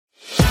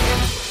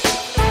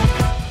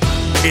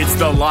It's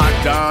the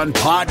Locked On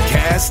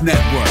Podcast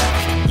Network,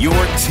 your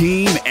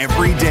team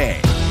every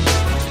day.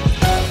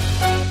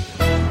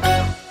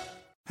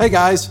 Hey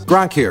guys,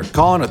 Gronk here,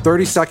 calling a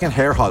 30-second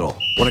hair huddle.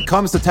 When it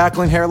comes to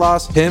tackling hair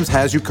loss, Hims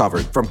has you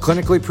covered. From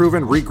clinically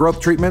proven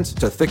regrowth treatments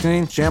to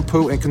thickening,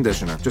 shampoo, and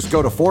conditioner. Just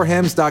go to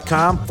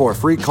 4hims.com for a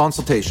free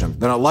consultation.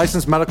 Then a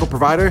licensed medical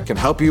provider can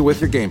help you with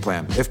your game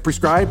plan. If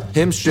prescribed,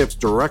 Hims ships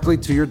directly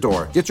to your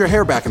door. Get your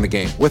hair back in the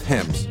game with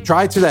Hims.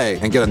 Try today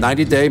and get a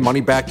 90-day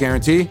money-back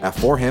guarantee at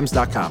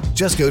 4hims.com.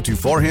 Just go to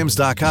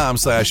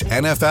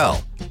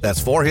 4hims.com/NFL.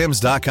 That's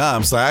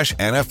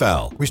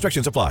 4hims.com/NFL.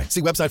 Restrictions apply.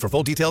 See website for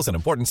full details and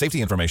important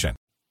safety information.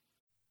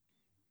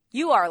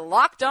 You are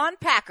Locked On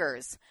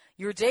Packers,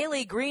 your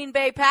daily Green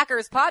Bay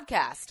Packers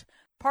podcast,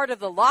 part of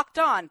the Locked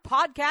On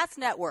Podcast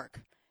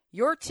Network,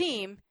 your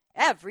team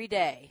every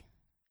day.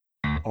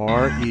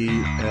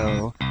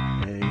 RELAX.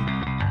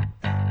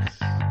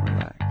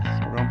 Relax.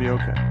 We're going to be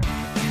okay.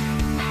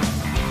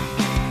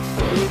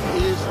 It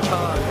is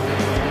time.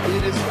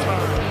 It is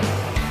time.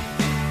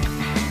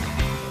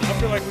 I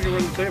feel like we can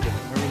run the table.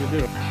 I really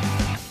do.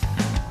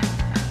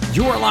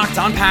 You are Locked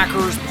On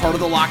Packers, part of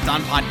the Locked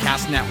On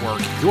Podcast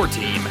Network, your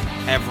team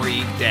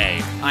every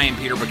day. I am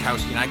Peter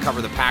Bukowski, and I cover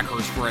the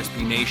Packers for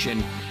SB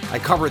Nation. I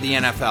cover the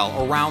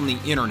NFL around the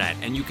internet,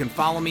 and you can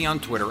follow me on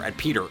Twitter at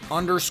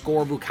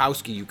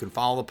Peter_Bukowski. You can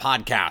follow the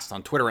podcast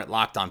on Twitter at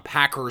Locked On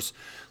Packers.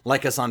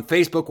 Like us on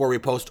Facebook, where we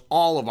post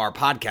all of our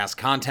podcast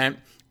content,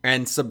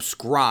 and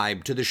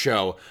subscribe to the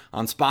show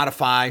on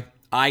Spotify,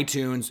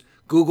 iTunes,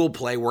 Google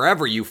Play,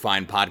 wherever you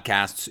find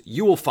podcasts.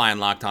 You will find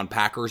Locked On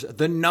Packers,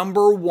 the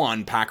number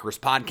one Packers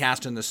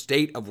podcast in the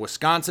state of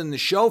Wisconsin. The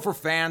show for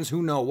fans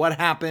who know what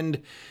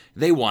happened.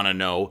 They want to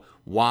know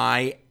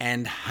why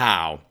and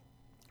how.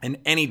 And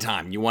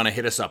anytime you want to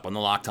hit us up on the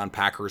Locked On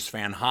Packers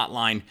fan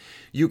hotline,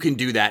 you can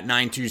do that,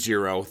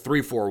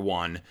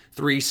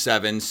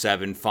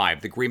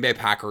 920-341-3775. The Green Bay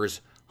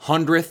Packers'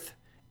 100th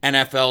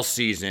NFL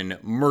season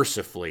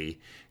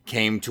mercifully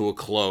came to a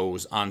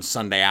close on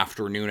Sunday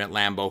afternoon at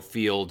Lambeau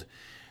Field.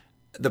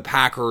 The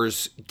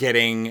Packers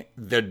getting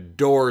the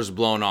doors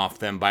blown off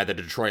them by the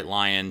Detroit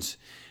Lions.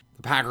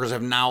 The Packers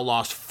have now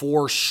lost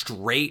 4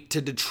 straight to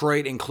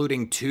Detroit,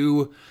 including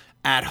 2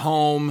 at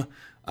home.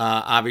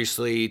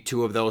 Obviously,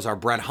 2 of those are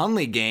Brett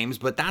Hundley games,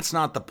 but that's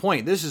not the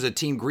point. This is a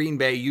team Green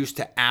Bay used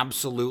to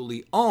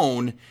absolutely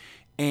own,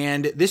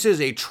 and this is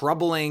a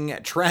troubling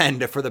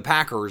trend for the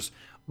Packers.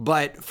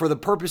 But for the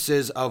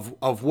purposes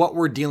of what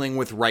we're dealing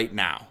with right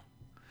now,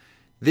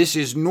 this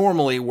is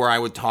normally where I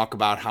would talk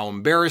about how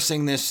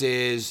embarrassing this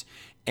is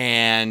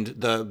and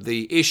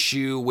the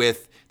issue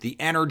with the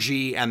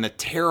energy and the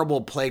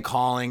terrible play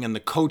calling and the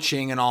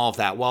coaching and all of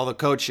that. Well, the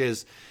coach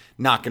is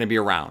not going to be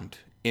around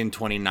in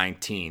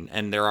 2019.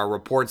 And there are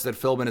reports that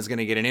Philbin is going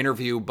to get an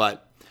interview,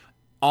 but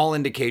all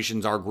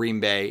indications are Green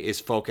Bay is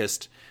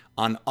focused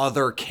on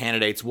other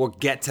candidates. We'll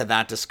get to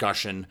that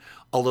discussion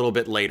a little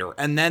bit later.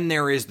 And then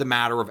there is the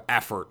matter of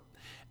effort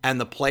and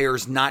the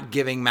players not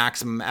giving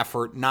maximum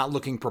effort, not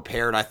looking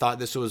prepared. I thought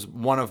this was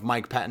one of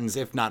Mike Pettine's,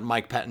 if not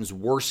Mike Pettine's,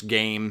 worst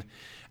game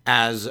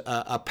as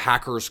a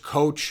Packers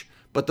coach.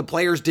 But the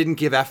players didn't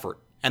give effort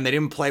and they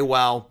didn't play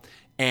well.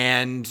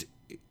 And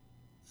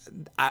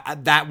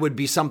that would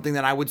be something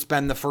that I would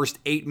spend the first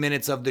 8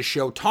 minutes of the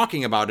show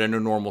talking about in a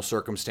normal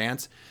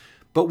circumstance.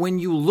 But when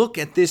you look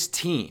at this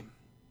team,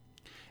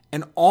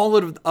 and all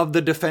of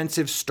the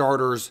defensive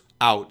starters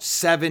out,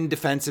 7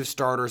 defensive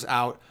starters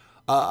out,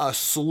 a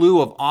slew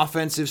of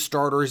offensive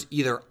starters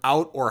either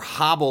out or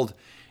hobbled,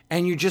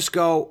 and you just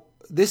go,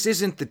 this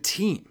isn't the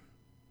team.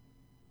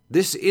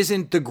 This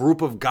isn't the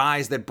group of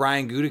guys that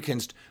Brian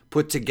Gutekunst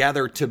put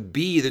together to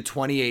be the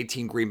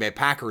 2018 Green Bay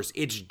Packers.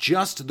 It's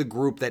just the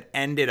group that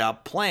ended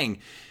up playing.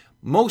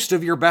 Most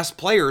of your best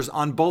players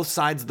on both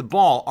sides of the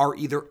ball are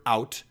either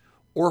out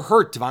or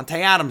hurt. Devontae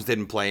Adams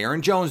didn't play.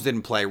 Aaron Jones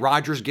didn't play.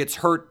 Rodgers gets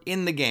hurt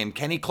in the game.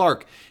 Kenny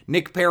Clark,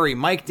 Nick Perry,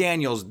 Mike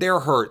Daniels, they're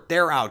hurt.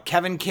 They're out.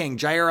 Kevin King,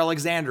 Jair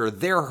Alexander,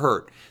 they're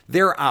hurt.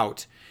 They're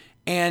out.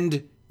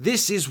 And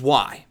this is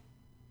why.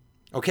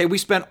 Okay, we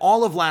spent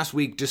all of last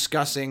week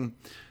discussing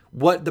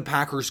what the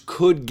Packers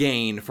could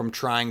gain from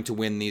trying to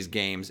win these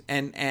games.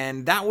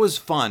 And that was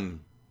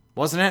fun,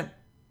 wasn't it?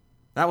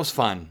 That was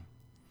fun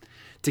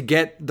to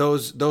get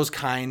those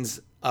kinds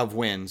of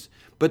wins.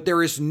 But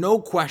there is no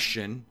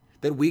question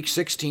that Week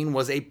 16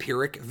 was a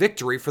Pyrrhic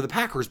victory for the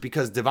Packers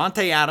because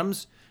Devontae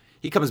Adams,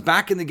 he comes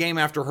back in the game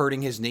after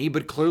hurting his knee,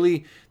 but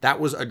clearly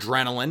that was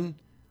adrenaline.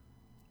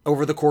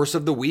 Over the course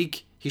of the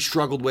week, he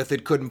struggled with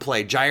it, couldn't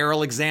play. Jair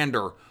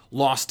Alexander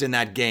lost in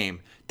that game.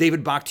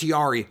 David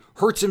Bakhtiari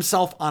hurts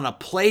himself on a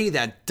play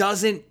that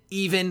doesn't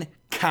even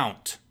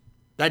count.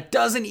 That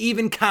doesn't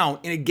even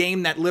count in a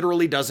game that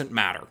literally doesn't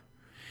matter.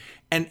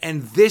 And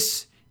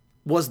this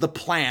was the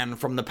plan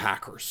from the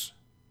Packers,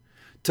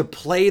 to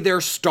play their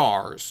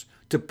stars,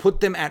 to put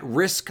them at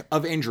risk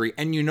of injury.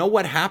 And you know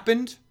what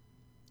happened?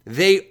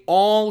 They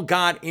all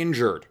got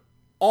injured.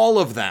 All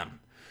of them.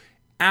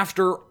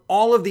 After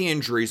all of the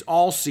injuries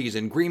all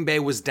season, Green Bay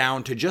was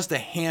down to just a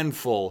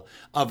handful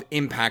of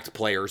impact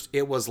players.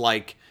 It was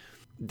like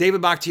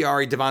David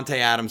Bakhtiari, Devontae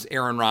Adams,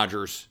 Aaron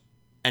Rodgers,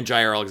 and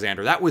Jair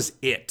Alexander. That was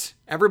it.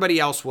 Everybody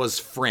else was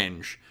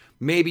fringe.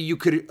 Maybe you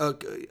could,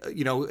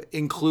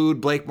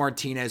 include Blake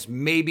Martinez.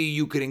 Maybe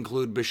you could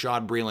include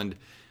Bashaud Breeland.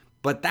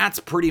 But that's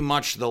pretty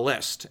much the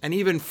list. And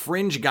even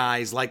fringe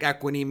guys like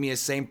Equanimeous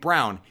St.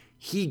 Brown,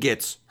 he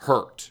gets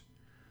hurt.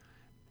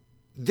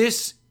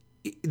 This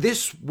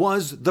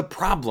was the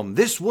problem.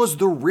 This was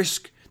the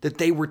risk that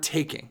they were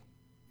taking.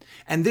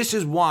 And this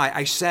is why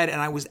I said, and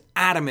I was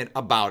adamant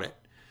about it,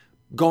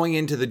 going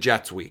into the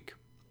Jets week.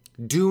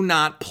 Do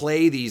not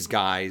play these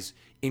guys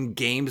in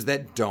games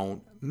that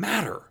don't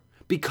matter,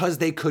 because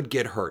they could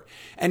get hurt.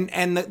 And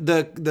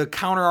the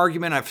counter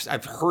argument,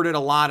 I've heard it a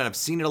lot and I've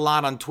seen it a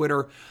lot on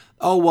Twitter.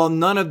 Oh, well,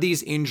 none of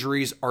these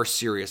injuries are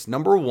serious.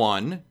 Number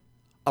one,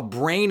 a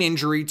brain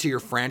injury to your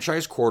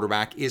franchise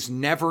quarterback is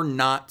never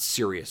not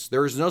serious.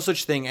 There is no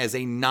such thing as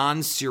a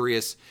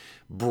non-serious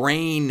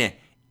brain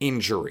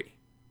injury.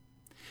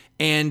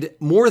 And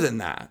more than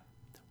that,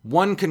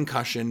 one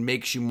concussion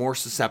makes you more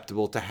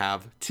susceptible to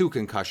have two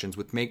concussions,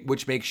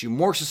 which makes you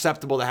more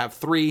susceptible to have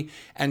three,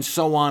 and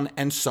so on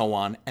and so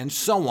on and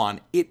so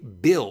on.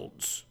 It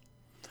builds.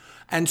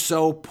 And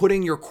so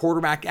putting your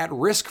quarterback at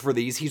risk for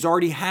these, he's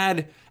already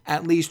had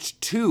at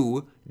least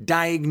two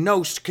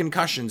diagnosed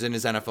concussions in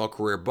his NFL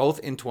career, both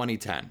in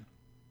 2010.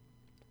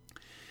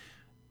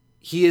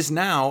 He is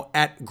now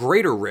at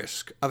greater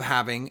risk of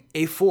having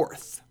a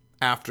fourth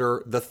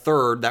after the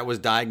third that was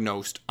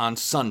diagnosed on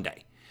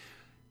Sunday.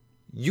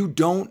 You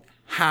don't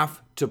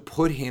have to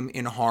put him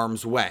in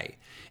harm's way.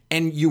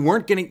 And you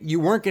weren't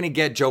gonna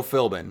get Joe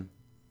Philbin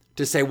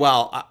to say,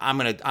 well, I'm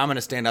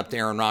gonna stand up to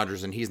Aaron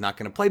Rodgers and he's not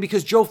gonna play,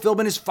 because Joe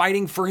Philbin is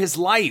fighting for his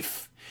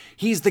life.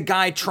 He's the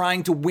guy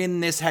trying to win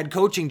this head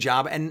coaching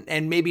job,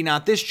 and maybe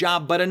not this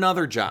job, but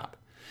another job.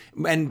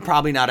 And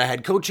probably not a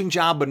head coaching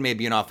job, but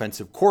maybe an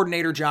offensive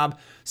coordinator job,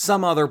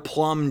 some other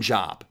plum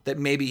job that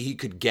maybe he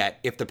could get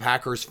if the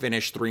Packers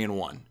finish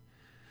 3-1.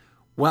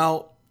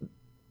 Well,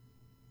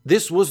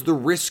 this was the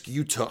risk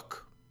you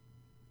took,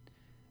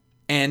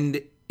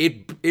 and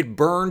it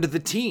burned the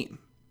team.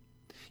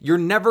 You're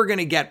never going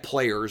to get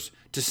players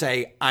to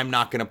say, I'm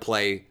not going to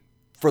play,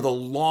 for the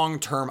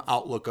long-term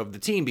outlook of the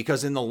team,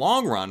 because in the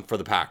long run for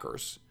the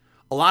Packers,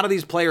 a lot of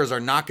these players are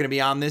not going to be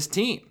on this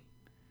team.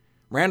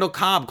 Randall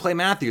Cobb, Clay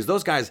Matthews,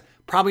 those guys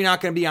probably not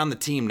going to be on the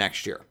team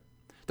next year.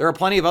 There are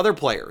plenty of other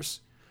players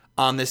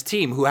on this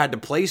team who had to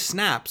play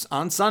snaps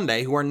on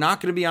Sunday who are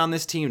not going to be on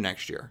this team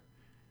next year.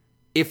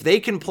 If they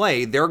can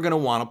play, they're going to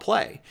want to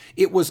play.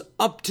 It was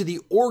up to the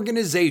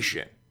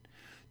organization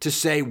to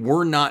say,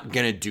 we're not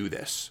going to do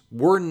this.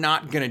 We're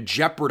not going to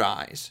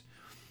jeopardize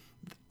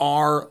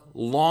our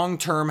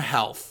long-term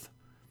health,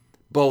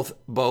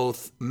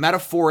 both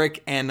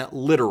metaphoric and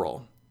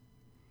literal,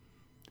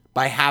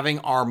 by having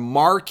our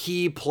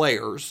marquee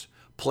players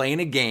play in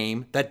a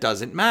game that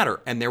doesn't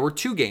matter. And there were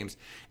two games.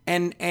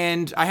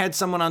 And I had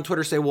someone on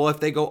Twitter say, well, if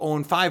they go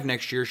 0-5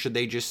 next year, should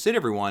they just sit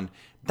everyone?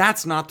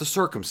 That's not the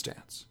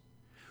circumstance.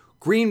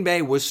 Green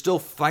Bay was still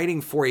fighting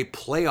for a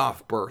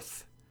playoff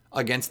berth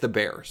against the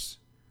Bears.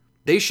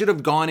 They should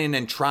have gone in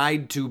and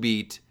tried to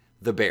beat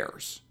the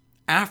Bears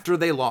after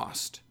they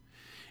lost,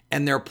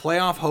 and their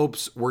playoff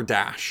hopes were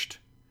dashed.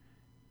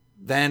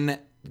 Then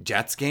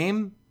Jets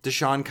game,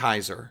 DeShone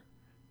Kizer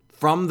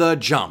from the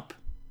jump.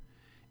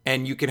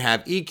 And you can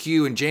have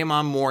EQ and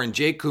Jamon Moore and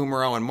Jake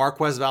Kumaro and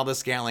Marquez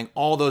Valdes-Scantling,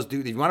 all those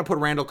dudes. If you want to put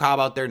Randall Cobb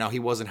out there, now he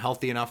wasn't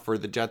healthy enough for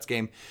the Jets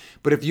game,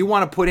 but if you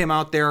want to put him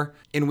out there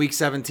in Week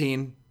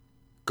 17,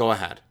 go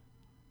ahead.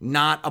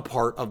 Not a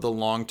part of the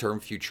long-term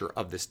future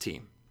of this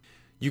team.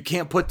 You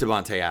can't put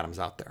Devontae Adams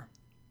out there.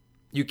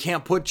 You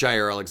can't put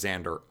Jair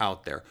Alexander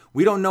out there.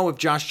 We don't know if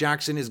Josh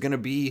Jackson is going to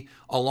be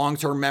a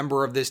long-term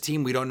member of this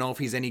team. We don't know if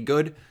he's any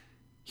good.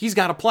 He's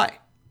got to play.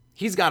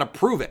 He's got to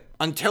prove it.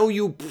 Until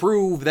you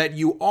prove that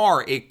you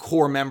are a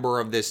core member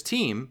of this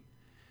team,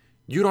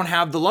 you don't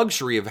have the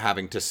luxury of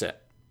having to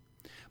sit.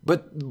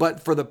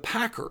 But for the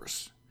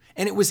Packers,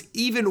 and it was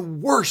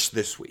even worse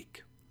this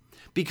week,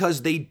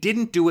 because they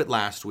didn't do it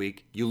last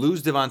week. You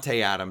lose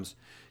Devontae Adams.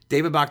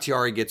 David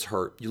Bakhtiari gets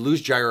hurt. You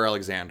lose Jair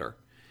Alexander.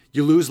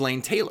 You lose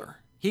Lane Taylor.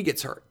 He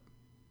gets hurt.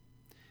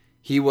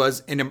 He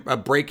was in a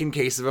break in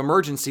case of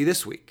emergency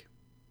this week.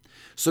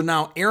 So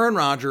now Aaron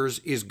Rodgers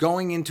is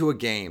going into a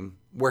game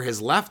where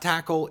his left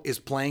tackle is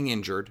playing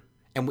injured.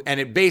 And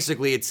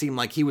it seemed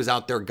like he was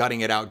out there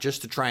gutting it out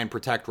just to try and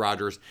protect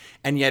Rodgers.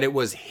 And yet it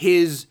was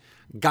his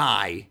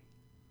guy.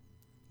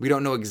 We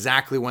don't know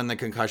exactly when the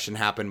concussion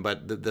happened,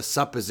 but the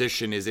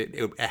supposition is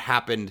it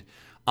happened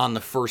on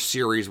the first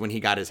series when he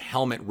got his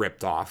helmet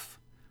ripped off.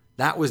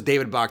 That was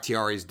David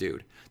Bakhtiari's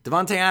dude.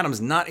 Devontae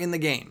Adams not in the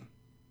game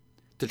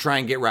to try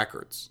and get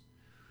records.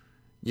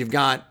 You've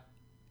got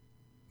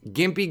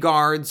gimpy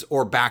guards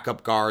or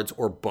backup guards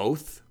or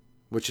both,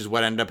 which is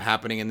what ended up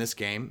happening in this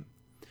game.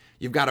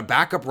 You've got a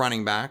backup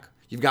running back.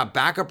 You've got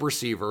backup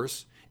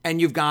receivers.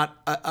 And you've got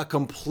a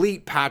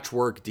complete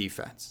patchwork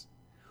defense.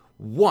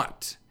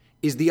 What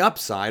is the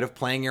upside of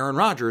playing Aaron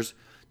Rodgers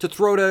to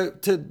throw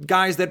to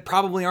guys that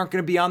probably aren't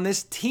going to be on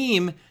this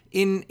team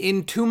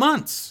in 2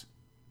 months?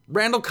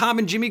 Randall Cobb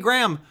and Jimmy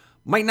Graham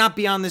might not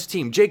be on this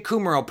team. Jake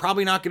Kummerow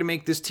probably not going to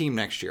make this team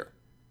next year.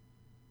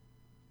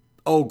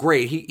 Oh,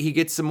 great. He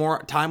gets some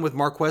more time with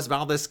Marquez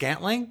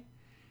Valdez-Scantling.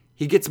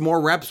 He gets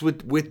more reps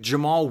with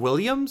Jamal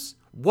Williams.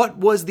 What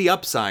was the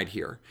upside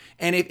here?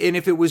 And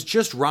if it was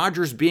just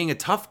Rodgers being a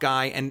tough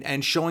guy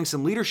and showing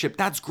some leadership,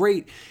 that's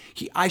great.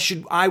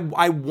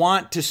 I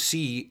want to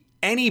see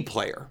any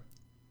player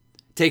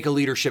take a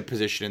leadership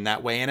position in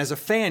that way. And as a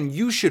fan,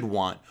 you should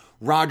want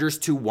Rodgers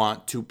to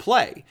want to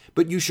play,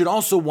 but you should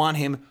also want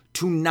him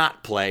to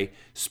not play,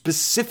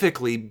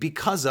 specifically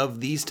because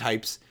of these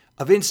types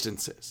of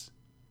instances.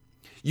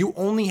 You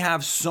only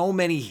have so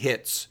many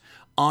hits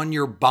on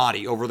your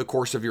body over the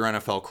course of your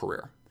NFL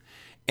career.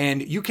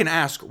 And you can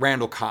ask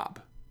Randall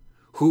Cobb,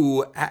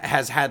 who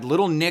has had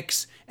little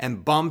nicks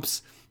and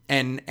bumps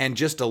and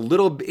just a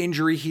little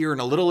injury here and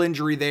a little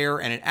injury there,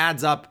 and it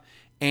adds up.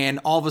 And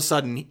all of a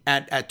sudden,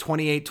 at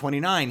 28,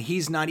 29,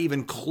 he's not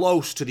even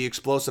close to the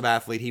explosive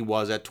athlete he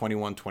was at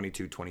 21,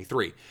 22,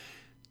 23.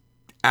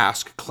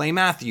 Ask Clay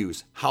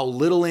Matthews how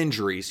little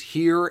injuries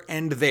here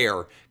and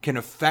there can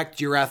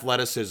affect your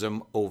athleticism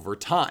over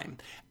time.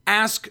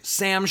 Ask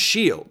Sam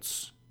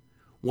Shields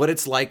what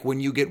it's like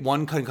when you get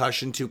 1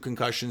 concussion, 2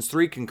 concussions,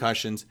 3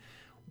 concussions,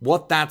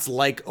 what that's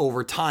like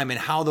over time and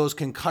how those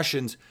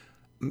concussions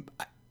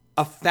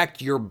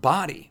affect your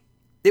body.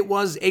 It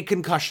was a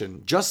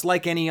concussion, just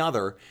like any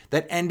other,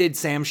 that ended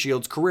Sam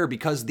Shields' career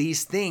because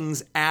these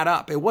things add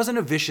up. It wasn't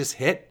a vicious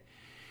hit.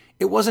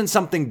 It wasn't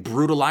something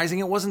brutalizing.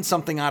 It wasn't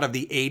something out of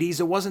the 80s.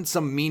 It wasn't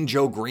some Mean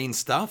Joe Green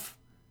stuff.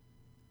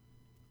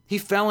 He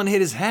fell and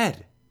hit his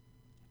head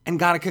and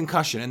got a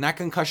concussion, and that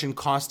concussion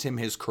cost him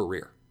his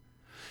career.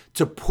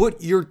 To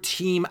put your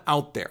team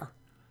out there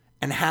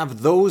and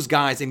have those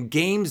guys in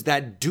games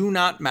that do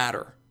not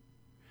matter,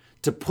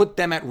 to put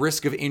them at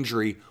risk of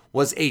injury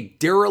was a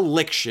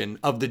dereliction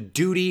of the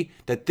duty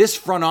that this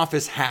front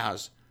office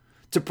has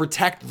to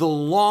protect the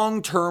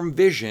long-term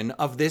vision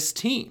of this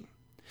team.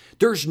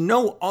 There's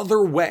no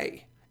other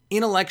way,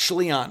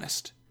 intellectually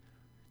honest,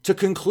 to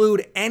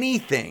conclude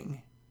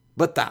anything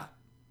but that.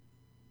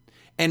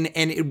 And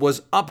it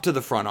was up to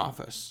the front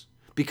office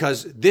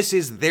because this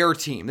is their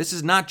team. This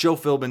is not Joe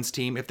Philbin's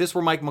team. If this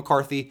were Mike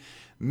McCarthy,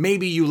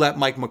 maybe you let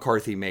Mike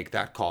McCarthy make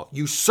that call.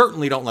 You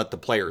certainly don't let the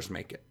players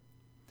make it.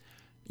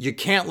 You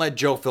can't let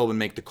Joe Philbin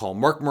make the call.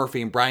 Mark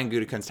Murphy and Brian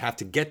Gutekunst have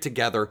to get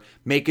together,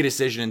 make a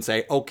decision and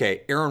say,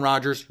 okay, Aaron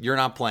Rodgers, you're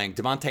not playing.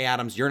 Devontae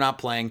Adams, you're not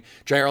playing.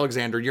 Jair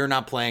Alexander, you're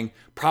not playing.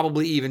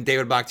 Probably even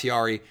David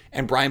Bakhtiari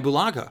and Brian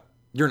Bulaga,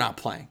 you're not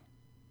playing.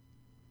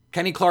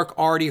 Kenny Clark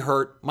already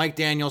hurt. Mike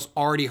Daniels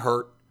already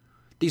hurt.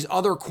 These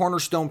other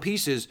cornerstone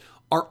pieces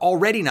are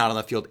already not on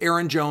the field.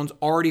 Aaron Jones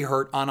already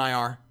hurt on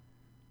IR.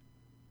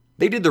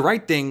 They did the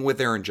right thing with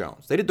Aaron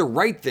Jones. They did the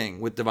right thing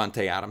with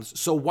Devontae Adams.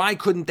 So why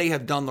couldn't they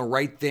have done the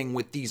right thing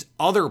with these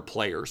other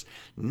players,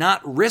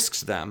 not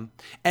risk them?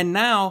 And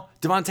now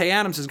Devontae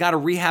Adams has got to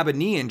rehab a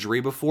knee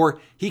injury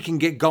before he can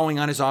get going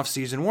on his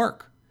offseason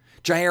work.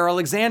 Jair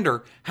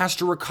Alexander has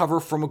to recover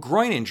from a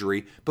groin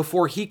injury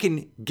before he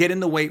can get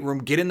in the weight room,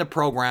 get in the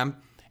program,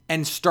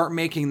 and start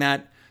making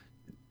that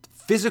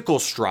physical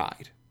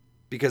stride.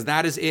 Because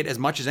that is it as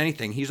much as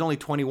anything. He's only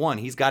 21.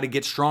 He's got to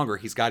get stronger.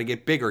 He's got to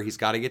get bigger. He's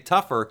got to get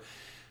tougher.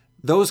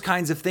 Those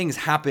kinds of things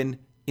happen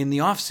in the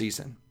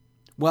offseason.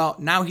 Well,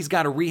 now he's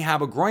got to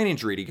rehab a groin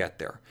injury to get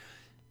there.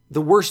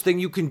 The worst thing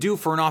you can do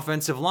for an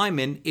offensive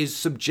lineman is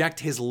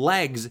subject his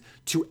legs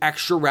to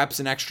extra reps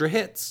and extra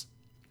hits.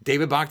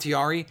 David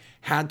Bakhtiari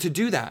had to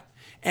do that.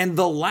 And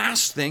the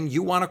last thing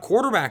you want a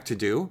quarterback to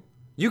do,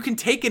 you can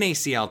take an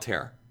ACL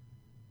tear.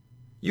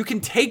 You can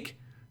take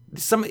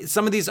some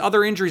of these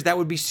other injuries that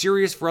would be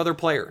serious for other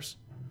players.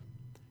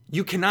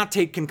 You cannot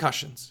take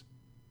concussions.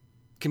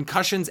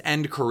 Concussions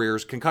end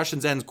careers.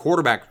 Concussions end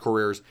quarterback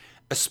careers,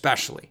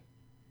 especially.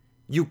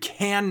 You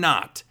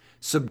cannot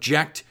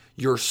subject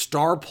your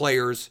star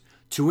players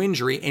to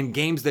injury in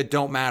games that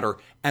don't matter.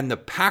 And the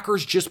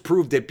Packers just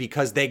proved it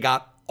because they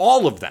got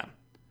all of them.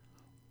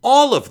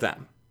 All of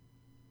them.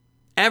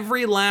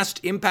 Every last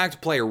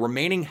impact player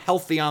remaining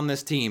healthy on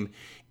this team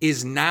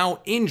is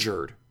now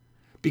injured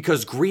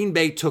because Green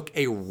Bay took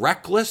a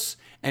reckless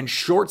and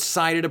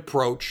short-sighted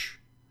approach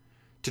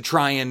to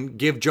try and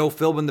give Joe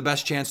Philbin the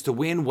best chance to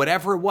win,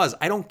 whatever it was.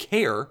 I don't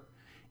care.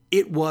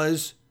 It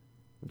was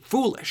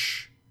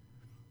foolish.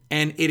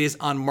 And it is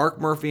on Mark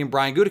Murphy and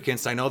Brian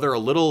Gutekunst. I know they're a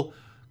little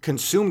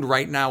consumed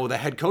right now with a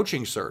head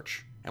coaching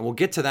search, and we'll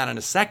get to that in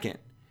a second.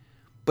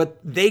 But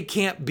they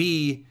can't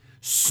be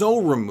so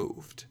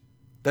removed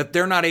that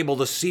they're not able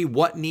to see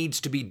what needs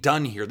to be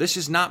done here. This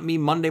is not me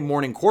Monday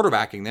morning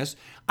quarterbacking this.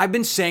 I've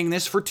been saying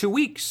this for 2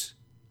 weeks.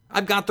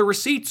 I've got the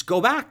receipts.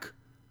 Go back.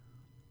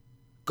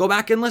 Go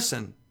back and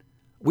listen.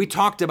 We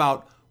talked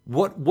about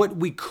what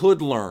we could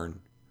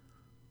learn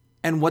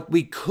and what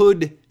we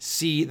could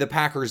see the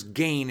Packers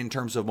gain in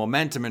terms of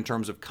momentum, in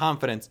terms of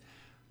confidence.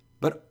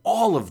 But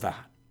all of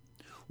that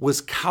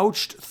was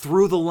couched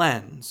through the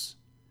lens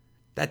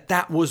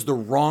that was the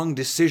wrong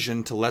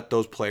decision to let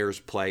those players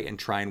play and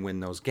try and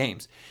win those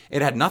games.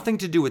 It had nothing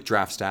to do with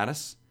draft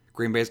status.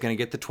 Green Bay is going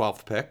to get the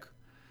 12th pick.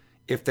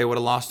 If they would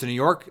have lost to New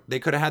York, they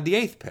could have had the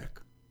 8th pick.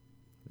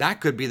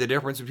 That could be the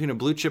difference between a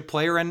blue chip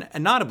player and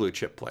not a blue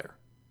chip player.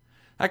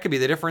 That could be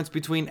the difference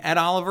between Ed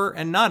Oliver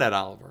and not Ed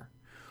Oliver,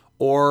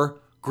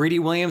 or Greedy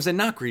Williams and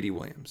not Greedy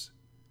Williams.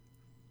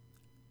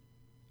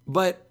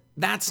 But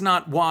that's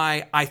not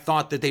why I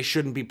thought that they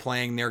shouldn't be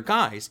playing their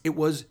guys. It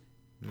was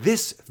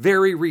this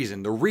very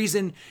reason, the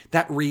reason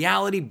that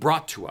reality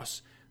brought to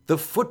us. The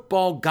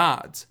football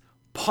gods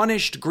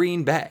punished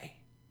Green Bay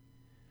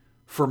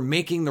for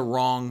making the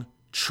wrong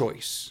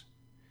choice.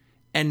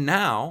 And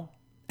now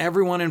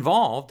everyone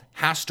involved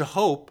has to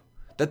hope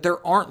that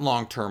there aren't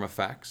long-term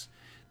effects,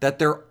 that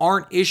there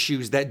aren't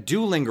issues that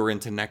do linger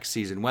into next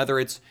season, whether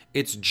it's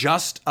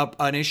just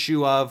an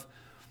issue of,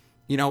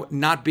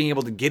 not being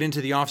able to get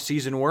into the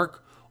off-season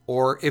work,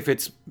 or if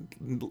it's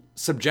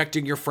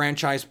subjecting your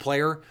franchise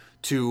player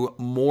to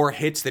more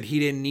hits that he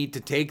didn't need to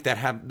take that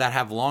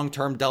have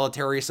long-term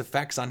deleterious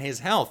effects on his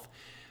health.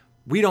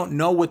 We don't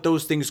know what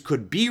those things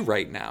could be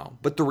right now,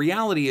 but the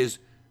reality is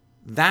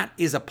that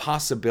is a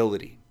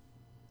possibility.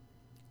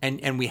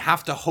 And we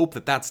have to hope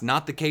that that's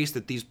not the case,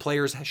 that these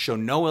players show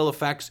no ill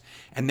effects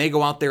and they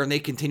go out there and they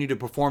continue to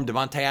perform.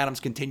 Devontae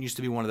Adams continues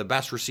to be one of the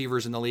best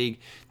receivers in the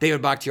league.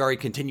 David Bakhtiari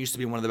continues to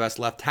be one of the best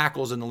left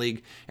tackles in the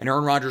league. And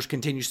Aaron Rodgers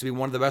continues to be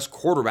one of the best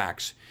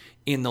quarterbacks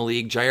in the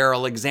league. Jair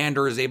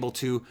Alexander is able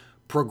to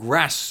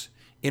progress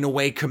in a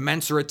way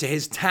commensurate to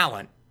his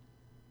talent.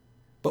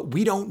 But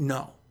we don't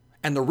know.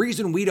 And the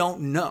reason we don't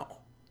know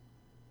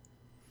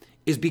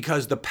is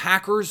because the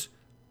Packers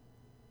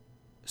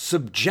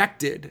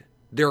subjected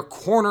their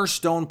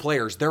cornerstone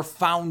players, their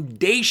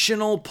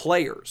foundational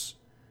players,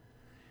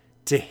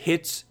 to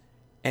hits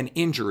and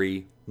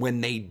injury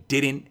when they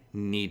didn't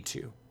need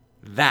to.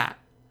 That,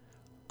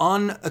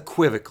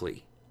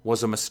 unequivocally,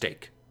 was a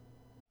mistake.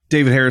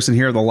 David Harrison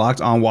here, the Locked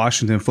On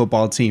Washington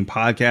Football Team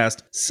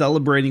podcast,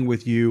 celebrating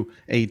with you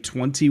a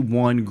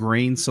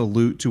 21-grain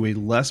salute to a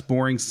less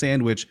boring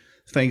sandwich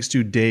thanks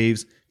to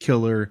Dave's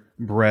Killer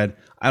Bread.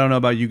 I don't know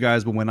about you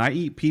guys, but when I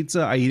eat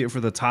pizza, I eat it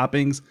for the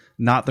toppings,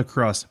 not the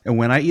crust. And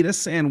when I eat a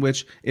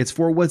sandwich, it's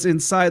for what's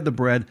inside the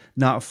bread,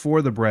 not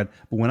for the bread.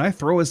 But when I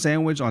throw a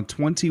sandwich on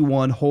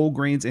 21 whole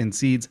grains and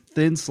seeds,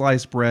 thin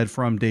sliced bread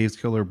from Dave's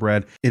Killer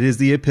Bread, it is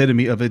the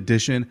epitome of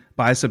addition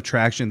by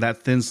subtraction. That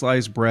thin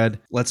sliced bread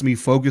lets me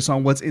focus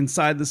on what's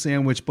inside the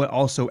sandwich, but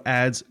also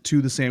adds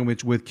to the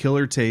sandwich with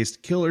killer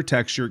taste, killer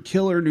texture,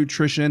 killer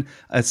nutrition,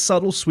 a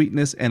subtle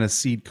sweetness, and a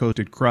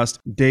seed-coated crust.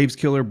 Dave's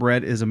Killer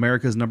Bread is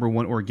America's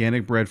 #1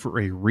 organic bread for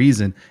a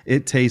reason.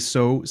 It tastes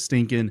so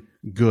stinking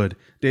good.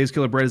 Dave's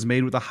Killer Bread is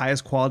made with the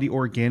highest quality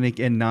organic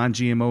and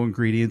non-GMO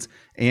ingredients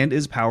and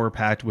is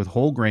power-packed with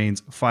whole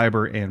grains,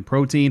 fiber, and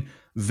protein.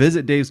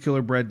 Visit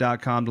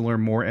daveskillerbread.com to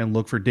learn more and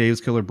look for Dave's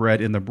Killer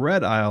Bread in the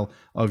bread aisle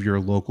of your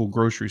local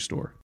grocery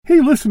store. Hey,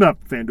 listen up,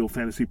 FanDuel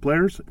Fantasy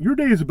players. Your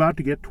day is about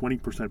to get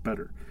 20%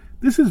 better.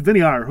 This is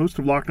Vinny Iyer, host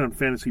of Locked On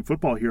Fantasy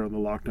Football here on the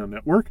Locked On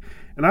Network,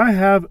 and I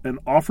have an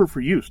offer for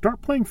you.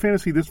 Start playing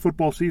fantasy this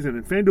football season,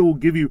 and FanDuel will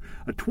give you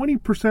a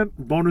 20%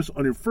 bonus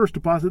on your first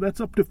deposit. That's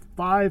up to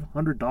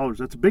 $500.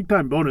 That's a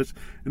big-time bonus,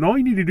 and all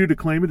you need to do to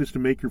claim it is to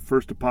make your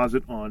first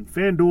deposit on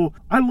FanDuel.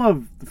 I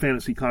love the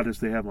fantasy contests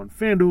they have on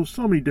FanDuel.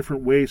 So many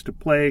different ways to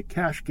play,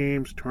 cash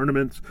games,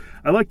 tournaments.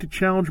 I like to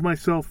challenge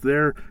myself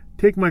there.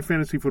 Take my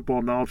fantasy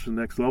football knowledge to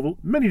the next level.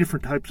 Many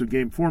different types of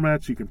game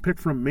formats you can pick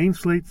from: main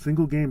slate,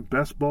 single game,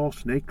 best ball,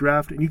 snake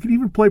draft, and you can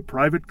even play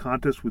private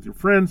contests with your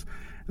friends.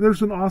 And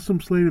there's an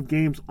awesome slate of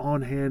games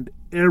on hand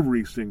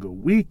every single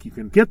week. You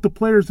can get the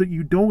players that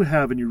you don't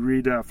have in your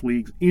redraft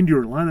leagues into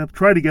your lineup.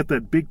 Try to get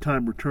that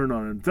big-time return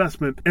on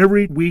investment.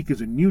 Every week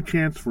is a new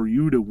chance for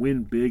you to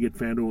win big at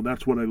FanDuel, and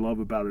that's what I love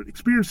about it.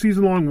 Experience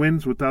season-long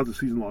wins without the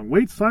season-long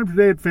waits. Sign up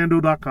today at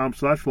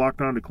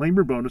FanDuel.com/LockedOn to claim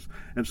your bonus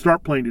and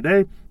start playing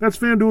today. That's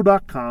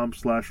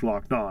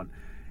FanDuel.com/LockedOn.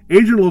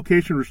 Age and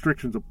location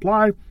restrictions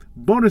apply.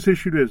 Bonus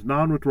issued as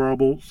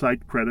non-withdrawable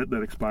site credit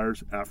that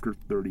expires after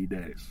 30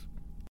 days.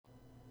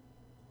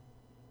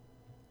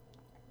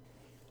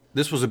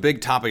 This was a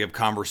big topic of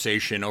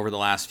conversation over the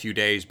last few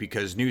days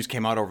because news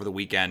came out over the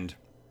weekend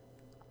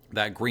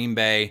that Green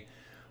Bay,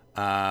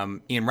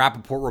 Ian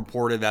Rappaport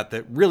reported that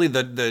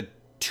the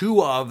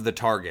two of the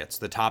targets,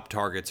 the top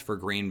targets for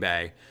Green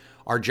Bay,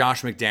 are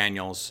Josh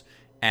McDaniels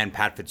and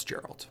Pat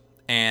Fitzgerald.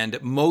 And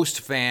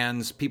most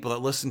fans, people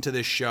that listen to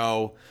this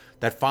show,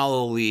 that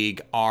follow the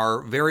league,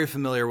 are very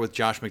familiar with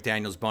Josh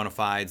McDaniels' bona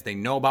fides. They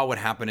know about what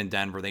happened in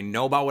Denver. They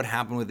know about what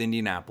happened with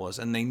Indianapolis.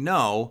 And they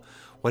know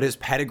what his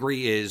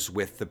pedigree is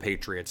with the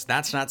Patriots.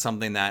 That's not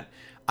something that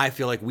I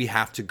feel like we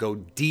have to go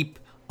deep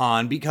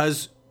on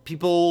because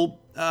people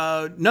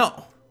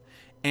know.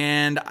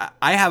 And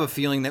I have a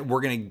feeling that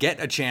we're going to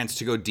get a chance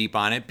to go deep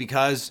on it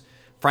because,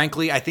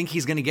 frankly, I think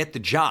he's going to get the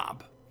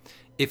job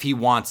if he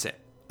wants it.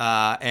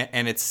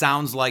 And it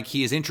sounds like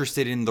he is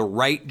interested in the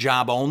right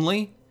job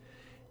only.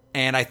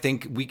 And I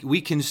think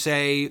we can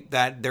say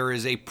that there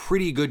is a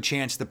pretty good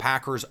chance the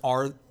Packers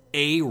are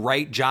a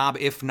right job,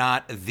 if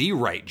not the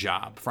right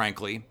job,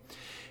 frankly.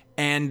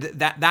 And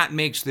that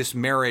makes this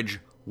marriage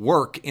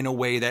work in a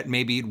way that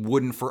maybe it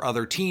wouldn't for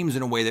other teams,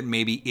 in a way that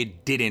maybe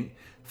it didn't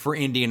for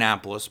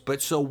Indianapolis.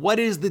 But so what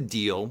is the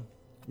deal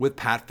with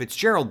Pat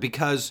Fitzgerald?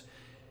 Because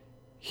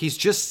he's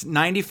just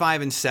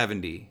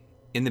 95-70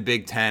 in the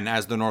Big Ten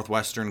as the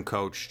Northwestern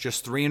coach,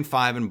 just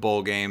 3-5 in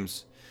bowl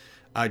games,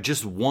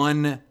 just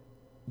one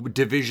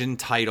division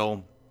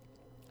title.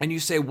 And you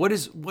say, what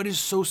is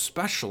so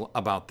special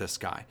about this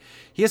guy?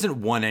 He hasn't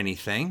won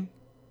anything.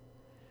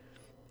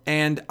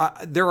 And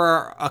there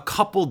are a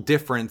couple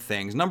different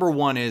things. Number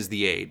one is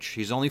the age.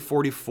 He's only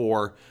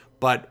 44,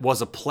 but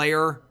was a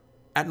player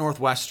at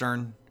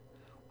Northwestern,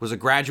 was a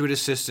graduate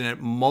assistant at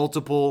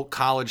multiple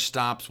college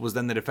stops, was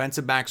then the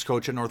defensive backs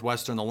coach at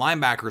Northwestern, the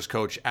linebackers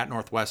coach at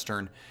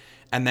Northwestern,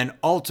 and then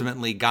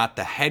ultimately got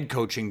the head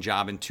coaching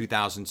job in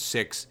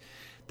 2006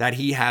 that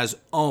he has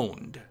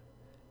owned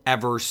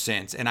ever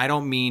since. And I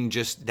don't mean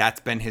just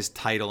that's been his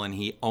title and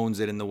he owns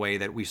it in the way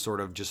that we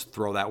sort of just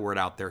throw that word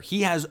out there.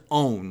 He has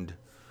owned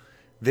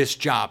this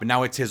job.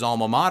 Now it's his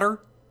alma mater.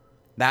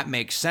 That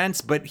makes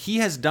sense. But he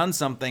has done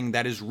something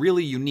that is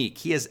really unique.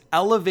 He has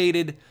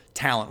elevated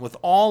talent with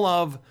all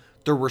of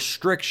the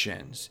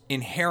restrictions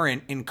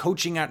inherent in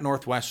coaching at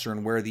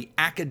Northwestern, where the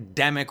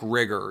academic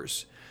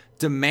rigors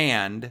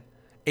demand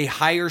a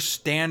higher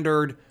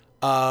standard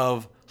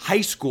of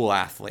high school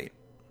athlete,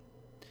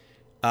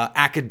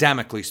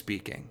 academically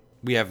speaking.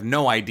 We have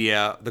no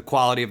idea the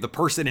quality of the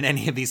person in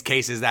any of these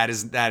cases. That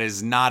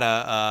is not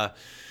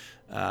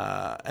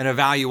an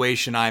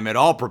evaluation I'm at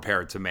all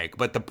prepared to make.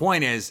 But the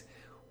point is,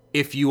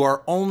 if you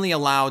are only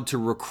allowed to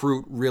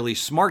recruit really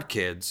smart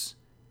kids,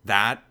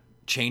 that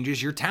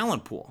changes your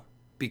talent pool,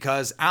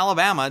 because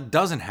Alabama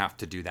doesn't have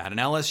to do that, and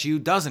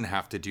LSU doesn't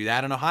have to do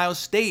that, and Ohio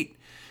State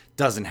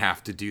doesn't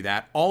have to do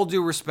that. All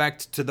due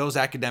respect to those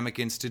academic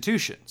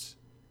institutions,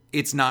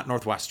 it's not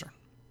Northwestern.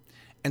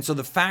 And so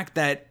the fact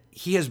that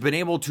he has been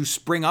able to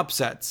spring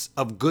upsets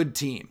of good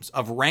teams,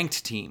 of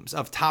ranked teams,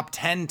 of top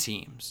 10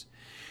 teams,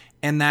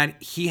 and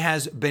that he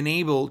has been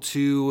able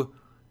to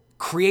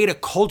create a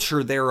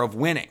culture there of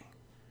winning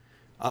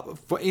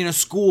in a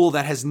school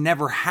that has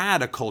never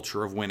had a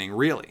culture of winning,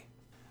 really.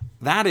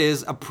 That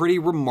is a pretty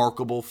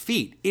remarkable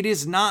feat. It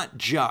is not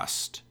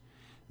just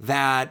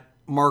that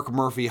Mark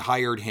Murphy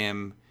hired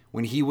him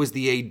when he was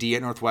the AD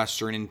at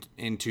Northwestern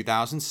in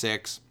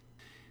 2006.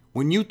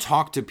 When you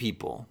talk to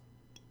people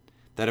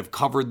that have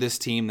covered this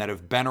team, that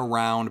have been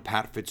around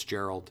Pat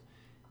Fitzgerald,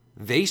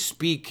 they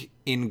speak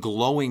in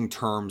glowing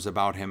terms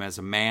about him as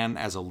a man,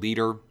 as a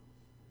leader,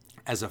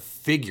 as a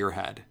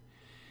figurehead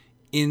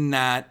in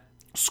that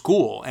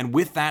school and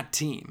with that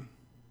team.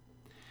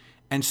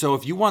 And so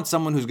if you want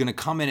someone who's going to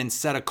come in and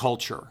set a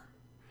culture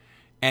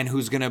and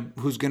who's going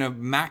to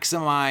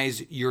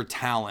maximize your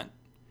talent,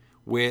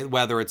 with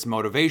whether it's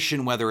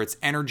motivation, whether it's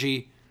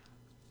energy,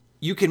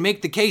 you can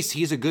make the case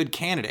he's a good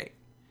candidate.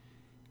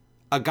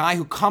 A guy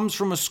who comes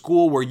from a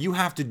school where you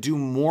have to do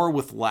more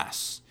with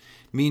less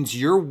means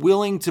you're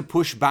willing to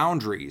push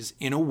boundaries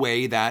in a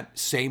way that,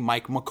 say,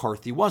 Mike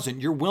McCarthy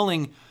wasn't. You're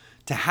willing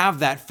to have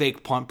that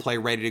fake punt play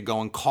ready to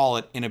go and call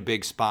it in a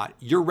big spot.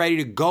 You're ready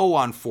to go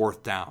on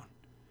fourth down.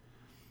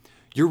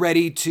 You're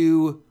ready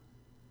to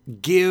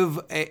give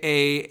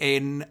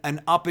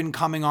an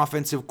up-and-coming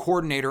offensive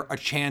coordinator a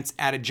chance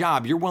at a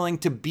job. You're willing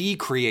to be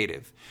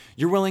creative.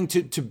 You're willing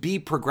to be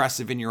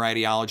progressive in your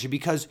ideology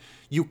because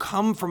you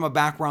come from a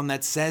background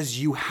that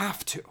says you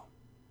have to.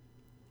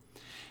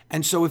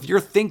 And so if you're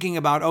thinking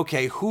about,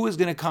 okay, who is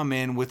going to come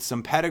in with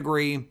some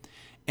pedigree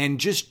and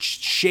just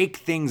shake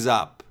things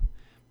up,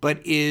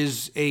 but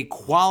is a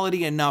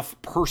quality enough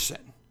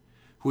person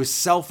who is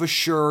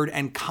self-assured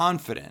and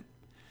confident,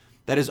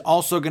 that is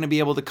also going to be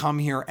able to come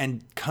here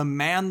and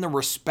command the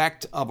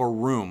respect of a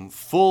room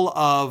full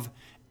of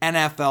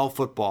NFL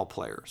football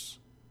players.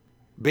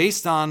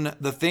 Based on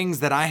the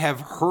things that I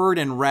have heard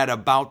and read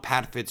about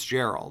Pat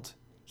Fitzgerald,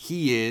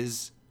 he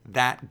is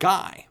that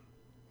guy.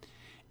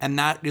 And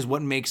that is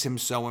what makes him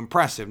so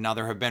impressive. Now,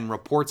 there have been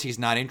reports he's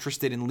not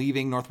interested in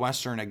leaving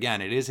Northwestern.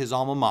 Again, it is his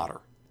alma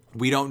mater.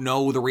 We don't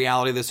know the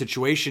reality of the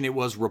situation. It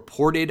was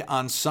reported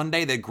on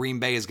Sunday that Green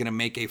Bay is going to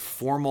make a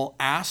formal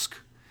ask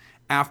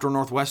after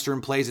Northwestern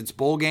plays its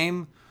bowl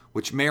game,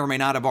 which may or may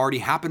not have already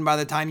happened by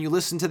the time you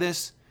listen to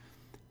this,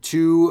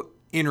 to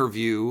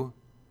interview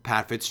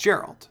Pat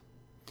Fitzgerald.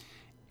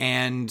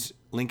 And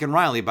Lincoln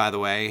Riley, by the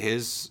way,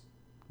 his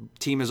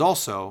team is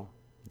also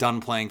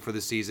done playing for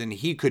the season.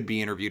 He could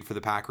be interviewed for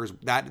the Packers.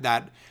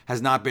 That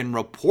has not been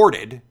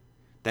reported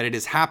that it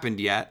has happened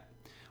yet,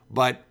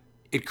 but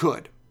it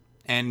could.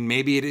 And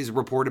maybe it is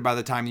reported by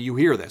the time you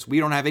hear this. We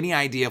don't have any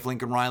idea if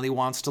Lincoln Riley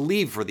wants to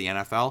leave for the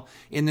NFL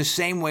in the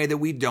same way that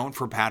we don't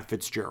for Pat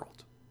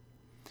Fitzgerald.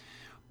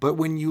 But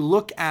when you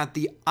look at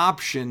the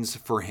options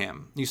for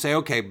him, you say,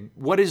 okay,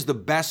 what is the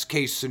best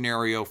case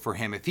scenario for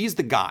him? If he's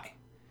the guy,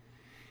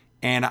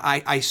 and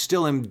I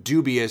still am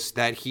dubious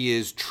that he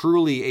is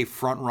truly a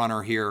front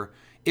runner here,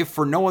 if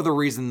for no other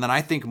reason than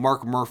I think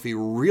Mark Murphy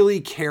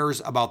really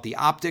cares about the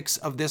optics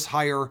of this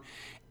hire,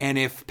 and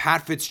if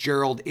Pat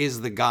Fitzgerald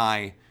is the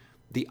guy,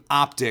 the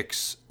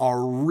optics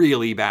are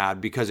really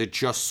bad because it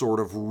just sort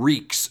of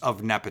reeks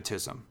of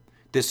nepotism.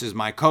 This is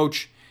my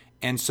coach,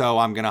 and so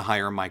I'm going to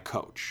hire my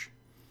coach.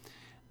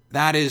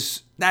 That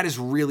is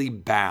really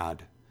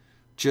bad,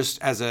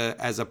 just as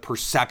a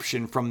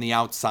perception from the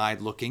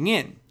outside looking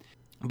in.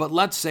 But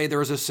let's say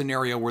there's a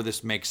scenario where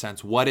this makes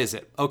sense. What is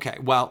it? Okay,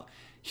 well,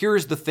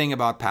 here's the thing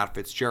about Pat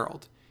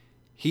Fitzgerald.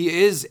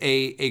 He is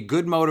a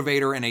good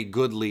motivator and a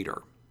good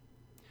leader.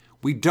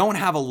 We don't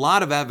have a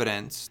lot of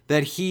evidence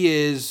that he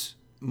is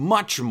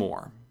much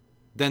more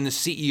than the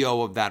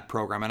CEO of that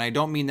program. And I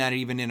don't mean that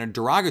even in a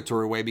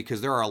derogatory way,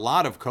 because there are a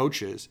lot of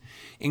coaches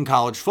in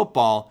college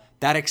football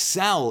that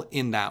excel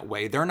in that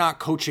way. They're not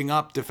coaching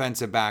up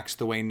defensive backs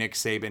the way Nick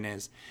Saban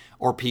is,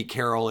 or Pete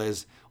Carroll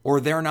is, or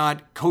they're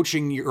not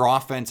coaching your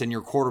offense and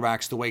your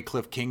quarterbacks the way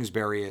Cliff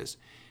Kingsbury is.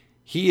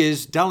 He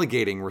is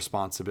delegating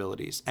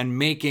responsibilities and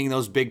making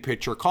those big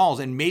picture calls.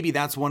 And maybe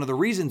that's one of the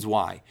reasons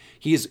why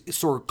he is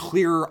sort of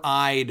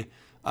clear-eyed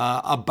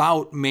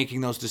about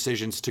making those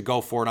decisions to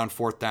go for it on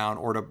fourth down,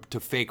 or to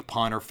fake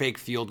punt or fake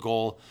field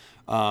goal,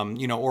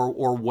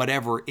 or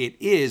whatever it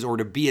is, or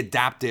to be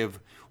adaptive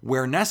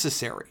where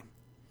necessary.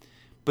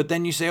 But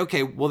then you say,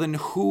 okay, well then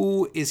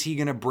who is he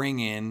going to bring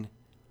in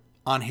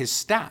on his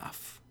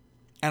staff?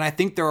 And I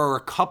think there are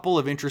a couple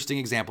of interesting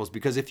examples,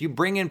 because if you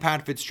bring in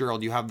Pat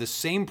Fitzgerald, you have the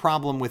same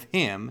problem with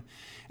him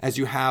as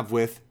you have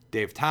with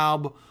Dave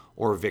Taub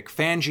or Vic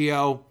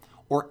Fangio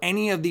or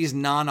any of these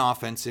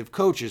non-offensive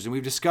coaches. And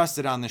we've discussed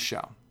it on the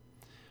show.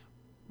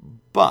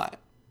 But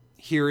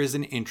here is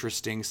an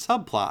interesting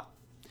subplot.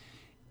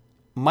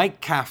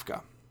 Mike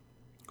Kafka,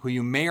 who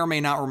you may or may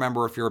not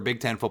remember if you're a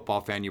Big Ten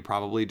football fan, you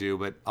probably do,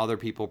 but other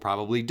people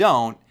probably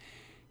don't.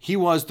 He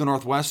was the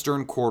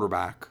Northwestern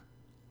quarterback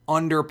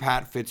under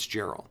Pat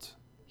Fitzgerald.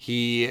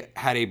 He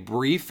had a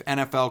brief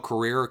NFL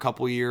career, a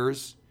couple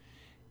years,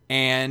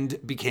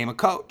 and became a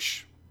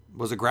coach.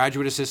 Was a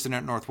graduate assistant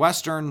at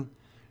Northwestern,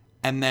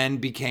 and then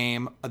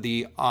became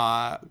the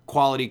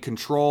quality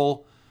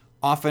control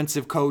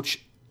offensive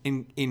coach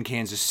in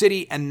Kansas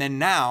City, and then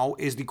now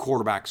is the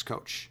quarterback's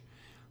coach.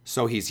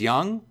 So he's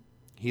young,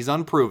 he's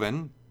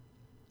unproven,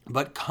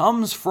 but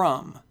comes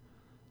from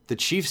the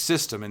Chiefs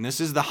system, and this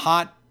is the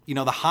hot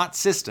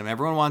system.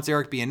 Everyone wants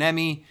Eric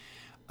Bieniemy.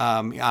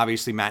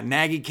 Obviously, Matt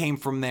Nagy came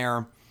from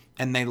there,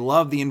 and they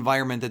love the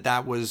environment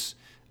that was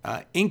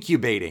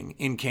incubating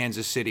in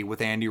Kansas City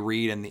with Andy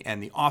Reid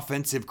and the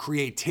offensive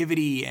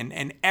creativity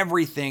and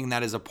everything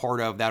that is a part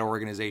of that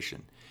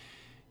organization.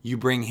 You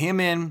bring him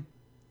in,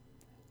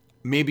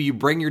 maybe you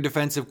bring your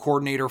defensive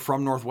coordinator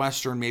from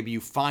Northwestern, maybe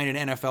you find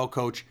an NFL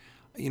coach.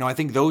 I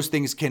think those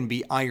things can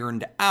be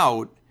ironed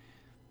out.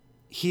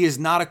 He is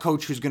not a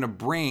coach who's going to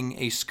bring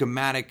a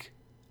schematic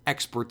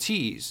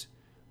expertise.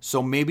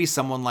 So maybe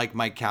someone like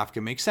Mike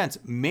Kafka makes sense.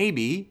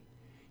 Maybe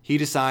he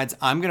decides,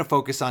 I'm going to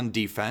focus on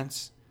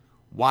defense.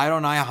 Why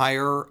don't I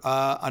hire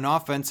an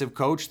offensive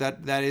coach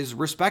that is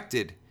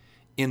respected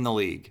in the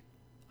league?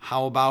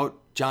 How about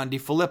John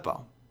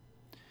DeFilippo,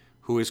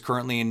 who is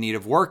currently in need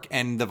of work?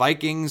 And the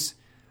Vikings,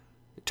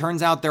 it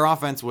turns out their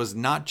offense was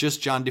not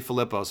just John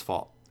DeFilippo's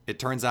fault. It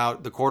turns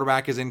out the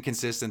quarterback is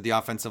inconsistent, the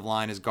offensive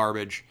line is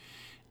garbage,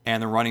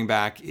 and the running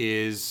back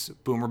is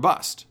boom or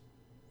bust.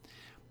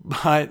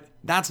 But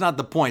that's not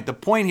the point. The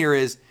point here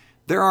is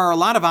there are a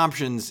lot of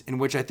options in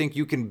which I think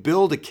you can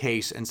build a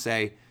case and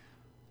say,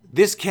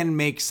 this can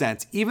make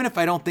sense, even if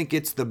I don't think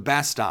it's the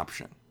best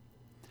option.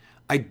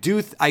 I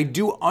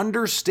do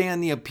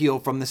understand the appeal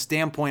from the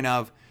standpoint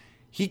of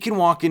he can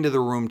walk into the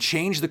room,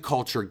 change the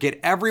culture, get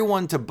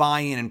everyone to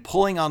buy in and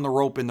pulling on the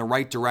rope in the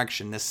right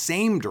direction, the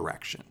same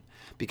direction,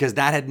 because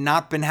that had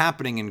not been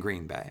happening in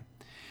Green Bay.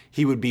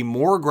 He would be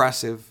more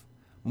aggressive,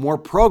 more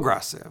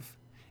progressive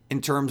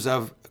in terms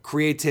of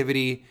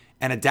creativity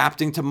and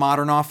adapting to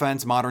modern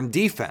offense, modern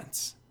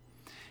defense.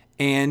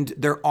 And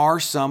there are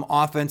some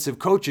offensive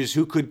coaches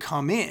who could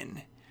come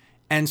in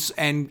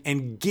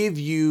and give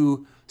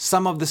you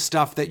some of the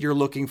stuff that you're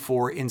looking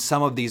for in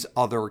some of these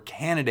other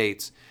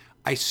candidates.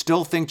 I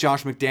still think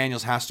Josh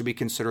McDaniels has to be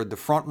considered the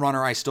front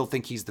runner. I still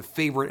think he's the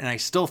favorite, and I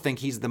still think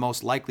he's the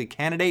most likely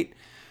candidate.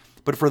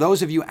 But for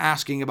those of you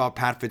asking about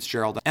Pat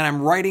Fitzgerald, and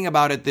I'm writing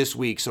about it this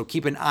week, so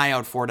keep an eye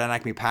out for it on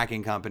Acme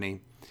Packing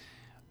Company.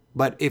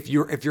 But if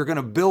you're going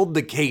to build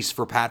the case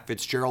for Pat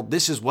Fitzgerald,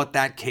 this is what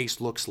that case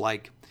looks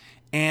like.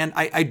 And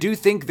I do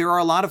think there are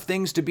a lot of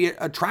things to be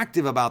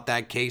attractive about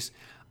that case.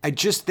 I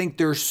just think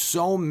there's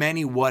so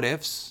many what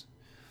ifs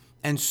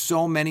and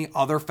so many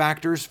other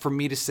factors for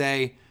me to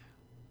say,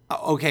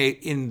 okay,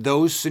 in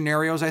those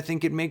scenarios, I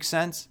think it makes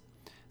sense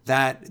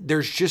that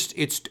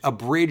it's a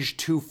bridge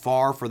too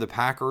far for the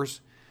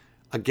Packers.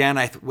 Again,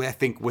 I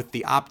think with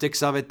the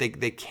optics of it,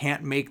 they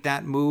can't make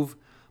that move.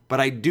 But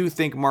I do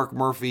think Mark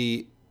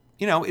Murphy,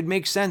 it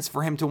makes sense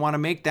for him to want to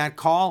make that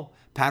call.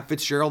 Pat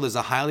Fitzgerald is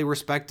a highly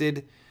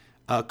respected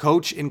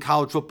coach in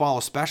college football,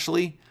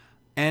 especially.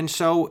 And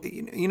so,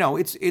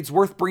 it's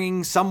worth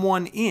bringing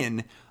someone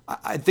in.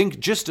 I think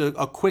just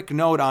a quick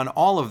note on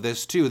all of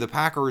this, too. The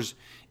Packers,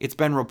 it's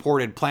been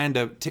reported, plan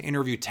to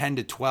interview 10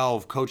 to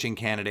 12 coaching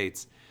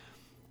candidates.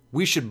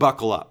 We should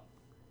buckle up.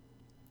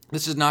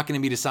 This is not going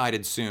to be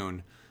decided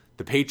soon.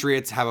 The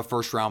Patriots have a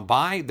first-round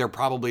bye. They're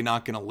probably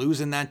not going to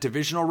lose in that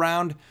divisional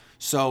round.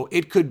 So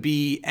it could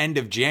be end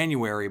of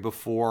January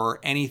before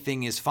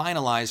anything is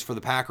finalized for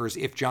the Packers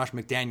if Josh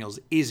McDaniels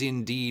is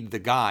indeed the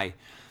guy.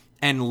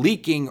 And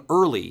leaking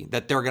early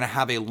that they're going to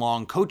have a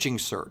long coaching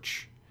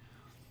search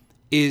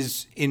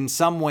is in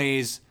some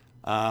ways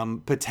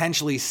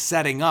potentially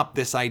setting up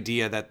this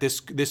idea that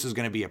this is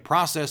going to be a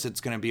process.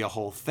 It's going to be a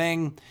whole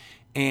thing.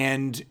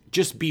 And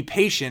just be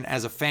patient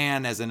as a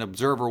fan, as an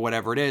observer,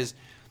 whatever it is,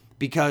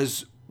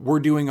 because we're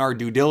doing our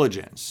due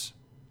diligence.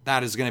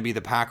 That is going to be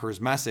the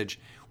Packers' message.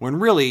 When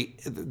really,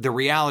 the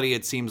reality,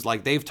 it seems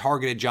like they've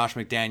targeted Josh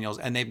McDaniels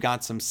and they've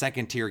got some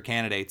second-tier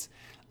candidates.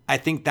 I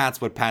think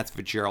that's what Pat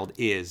Fitzgerald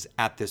is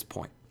at this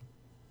point.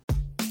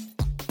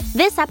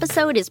 This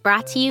episode is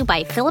brought to you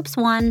by Philips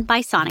One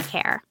by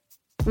Sonicare.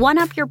 One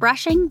up your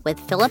brushing with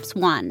Philips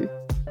One.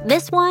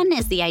 This one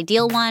is the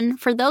ideal one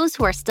for those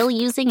who are still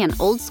using an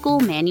old-school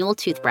manual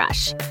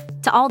toothbrush.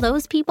 To all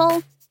those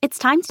people, it's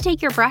time to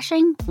take your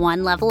brushing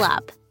one level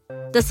up.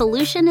 The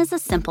solution is a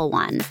simple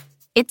one.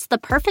 It's the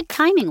perfect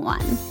timing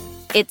one.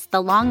 It's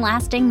the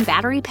long-lasting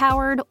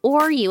battery-powered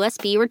or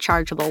USB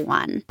rechargeable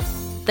one.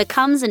 That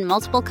comes in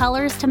multiple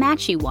colors to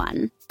match you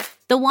one.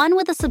 The one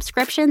with a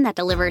subscription that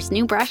delivers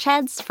new brush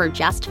heads for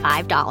just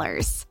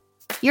 $5.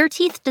 Your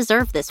teeth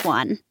deserve this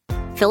one.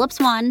 Philips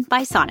One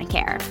by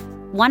Sonicare.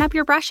 One up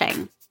your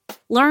brushing.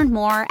 Learn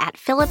more at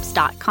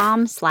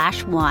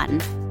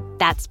philips.com/one.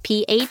 That's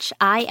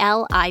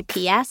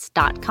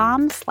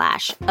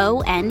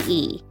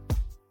PHILIPS.com/ONE.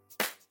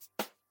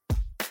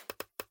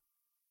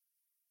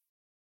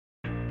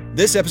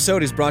 This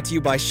episode is brought to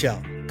you by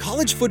Shell.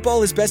 College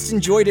football is best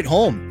enjoyed at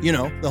home. You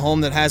know, the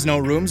home that has no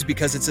rooms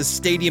because it's a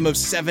stadium of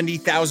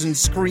 70,000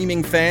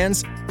 screaming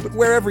fans. But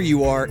wherever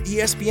you are,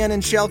 ESPN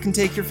and Shell can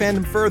take your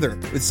fandom further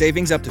with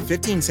savings up to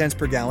 15 cents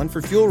per gallon for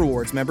fuel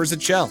rewards members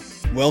at Shell.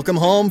 Welcome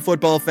home,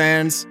 football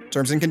fans.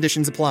 Terms and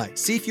conditions apply.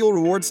 See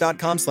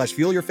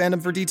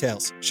fuelrewards.com/fuelyourfandom for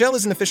details. Shell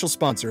is an official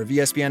sponsor of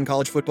ESPN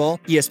College Football.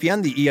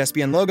 ESPN, the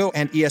ESPN logo,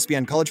 and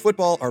ESPN College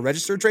Football are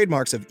registered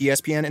trademarks of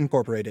ESPN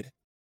Incorporated.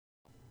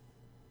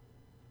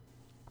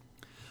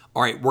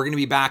 All right, we're going to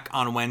be back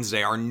on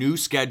Wednesday. Our new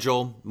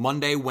schedule,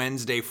 Monday,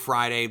 Wednesday,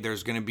 Friday.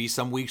 There's going to be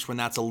some weeks when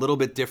that's a little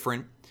bit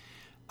different.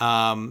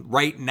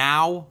 Right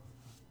now,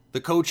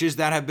 the coaches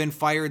that have been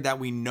fired, that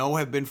we know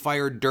have been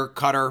fired, Dirk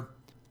Cutter,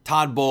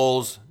 Todd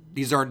Bowles,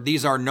 these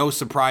are no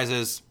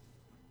surprises.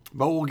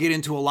 But we'll get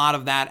into a lot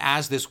of that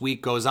as this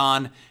week goes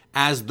on,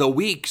 as the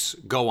weeks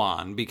go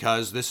on,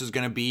 because this is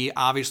going to be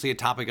obviously a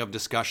topic of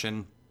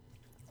discussion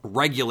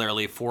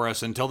regularly for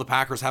us until the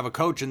Packers have a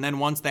coach. And then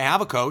once they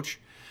have a coach,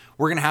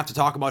 we're going to have to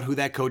talk about who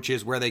that coach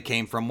is, where they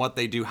came from, what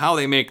they do, how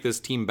they make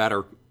this team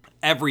better,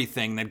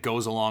 everything that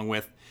goes along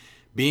with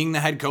being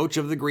the head coach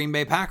of the Green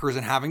Bay Packers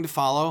and having to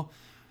follow,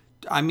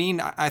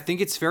 I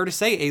think it's fair to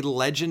say, a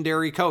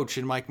legendary coach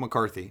in Mike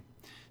McCarthy.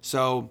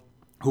 So,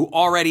 who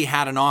already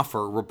had an offer,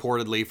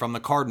 reportedly, from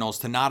the Cardinals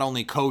to not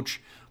only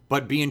coach,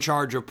 but be in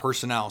charge of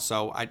personnel.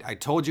 So, I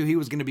told you he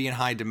was going to be in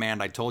high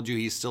demand. I told you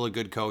he's still a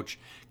good coach,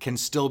 can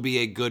still be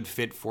a good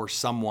fit for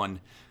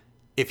someone.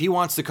 If he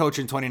wants to coach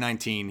in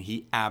 2019,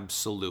 he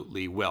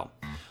absolutely will.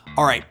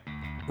 All right.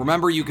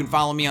 Remember, you can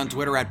follow me on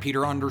Twitter at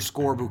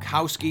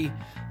Peter_Bukowski.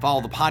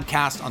 Follow the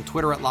podcast on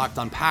Twitter at Locked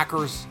On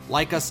Packers.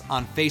 Like us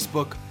on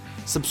Facebook.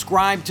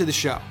 Subscribe to the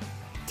show.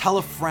 Tell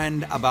a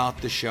friend about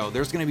the show.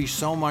 There's going to be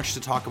so much to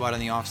talk about in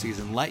the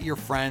offseason. Let your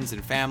friends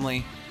and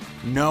family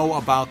know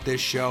about this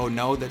show.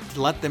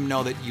 Let them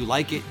know that you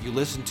like it, you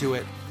listen to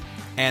it,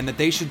 and that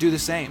they should do the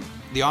same.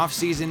 The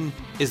offseason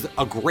is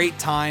a great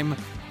time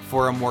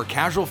for a more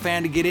casual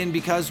fan to get in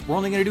because we're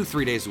only going to do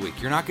 3 days a week.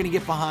 You're not going to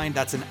get behind.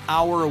 That's an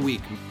hour a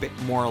week,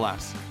 more or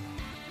less.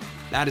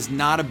 That is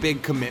not a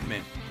big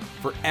commitment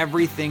for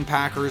everything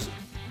Packers.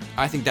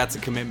 I think that's a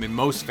commitment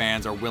most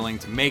fans are willing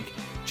to make,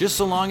 just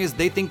so long as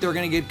they think they're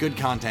going to get good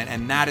content,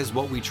 and that is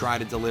what we try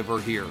to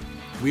deliver here.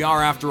 We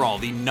are, after all,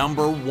 the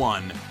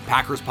 #1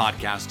 Packers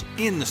podcast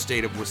in the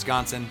state of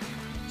Wisconsin.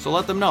 So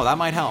let them know. That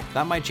might help.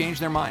 That might change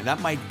their mind. That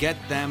might get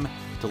them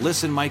to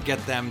listen, might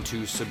get them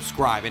to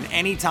subscribe. And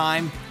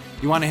anytime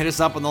you want to hit us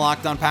up on the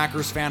Locked On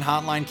Packers fan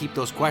hotline, keep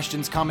those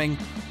questions coming.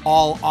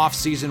 All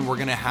offseason, we're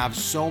going to have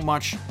so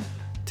much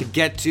to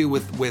get to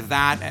with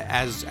that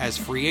as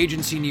free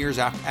agency nears,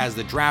 as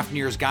the draft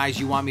nears. Guys,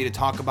 you want me to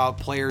talk about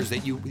players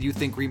that you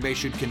think Green Bay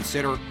should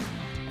consider,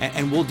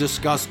 and we'll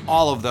discuss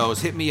all of those.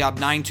 Hit me up,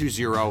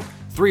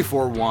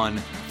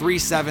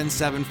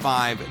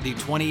 920-341-3775. The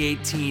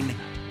 2018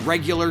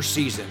 regular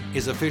season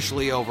is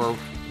officially over.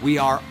 We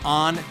are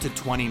on to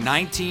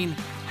 2019.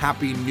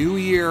 Happy New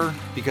Year,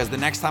 because the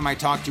next time I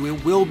talk to you,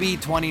 it will be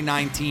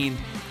 2019.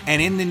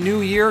 And in the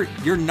new year,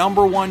 your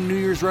 #1 New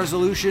Year's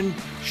resolution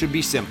should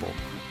be simple.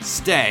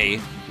 Stay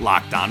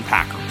Locked On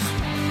Packers.